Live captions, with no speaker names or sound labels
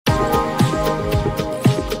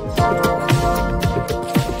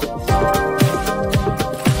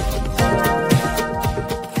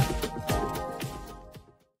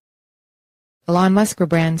Elon Musk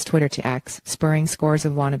rebrands Twitter to X, spurring scores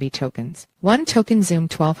of wannabe tokens. One token zoomed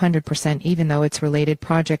 1200% even though its related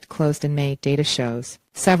project closed in May, data shows.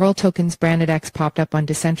 Several tokens branded X popped up on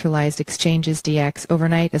decentralized exchanges DX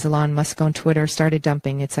overnight as Elon Musk owned Twitter started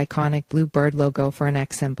dumping its iconic blue bird logo for an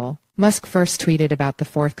X symbol. Musk first tweeted about the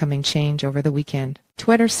forthcoming change over the weekend.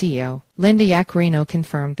 Twitter CEO Linda Yaccarino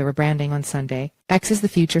confirmed the rebranding on Sunday. X is the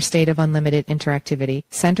future state of unlimited interactivity,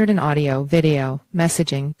 centered in audio, video,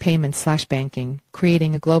 messaging, payments/banking,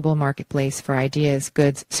 creating a global marketplace for ideas,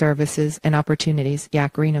 goods, services, and opportunities,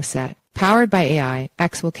 Yaccarino said. Powered by AI,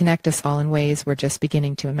 X will connect us all in ways we're just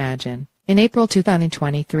beginning to imagine. In April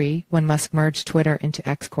 2023, when Musk merged Twitter into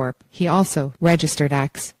X Corp, he also registered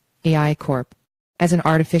X AI Corp as an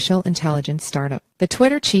artificial intelligence startup. The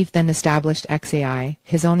Twitter chief then established XAI,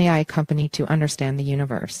 his own AI company to understand the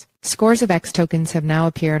universe. Scores of X tokens have now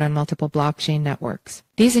appeared on multiple blockchain networks.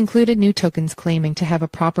 These included new tokens claiming to have a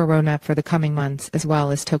proper roadmap for the coming months, as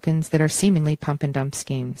well as tokens that are seemingly pump-and-dump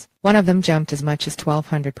schemes. One of them jumped as much as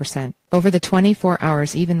 1200% over the 24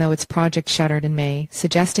 hours even though its project shuttered in May,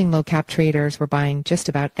 suggesting low-cap traders were buying just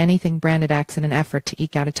about anything branded X in an effort to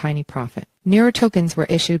eke out a tiny profit. Newer tokens were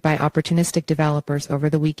issued by opportunistic developers over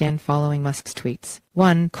the weekend following Musk's tweets.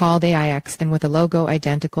 One, called AIX and with a logo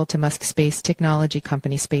identical to Musk's space technology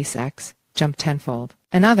company SpaceX, jumped tenfold.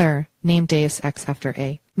 Another, named Deus X after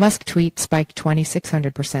a Musk tweet, spiked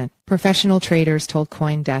 2600%. Professional traders told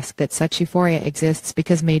CoinDesk that such euphoria exists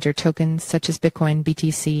because major tokens such as Bitcoin,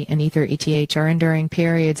 BTC, and Ether ETH are enduring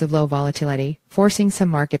periods of low volatility, forcing some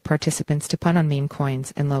market participants to punt on meme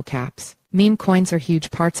coins and low caps. Meme coins are huge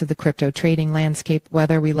parts of the crypto trading landscape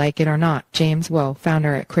whether we like it or not, James Wu,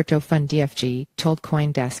 founder at crypto fund DFG, told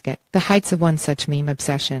CoinDesk at the heights of one such meme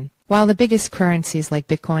obsession. While the biggest currencies like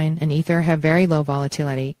Bitcoin and Ether have very low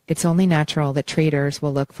volatility, it's only natural that traders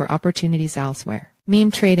will look for opportunities elsewhere.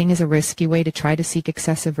 Meme trading is a risky way to try to seek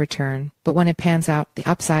excessive return, but when it pans out, the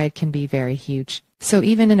upside can be very huge. So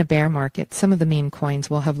even in a bear market, some of the meme coins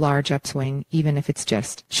will have large upswing, even if it's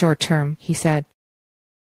just short-term, he said.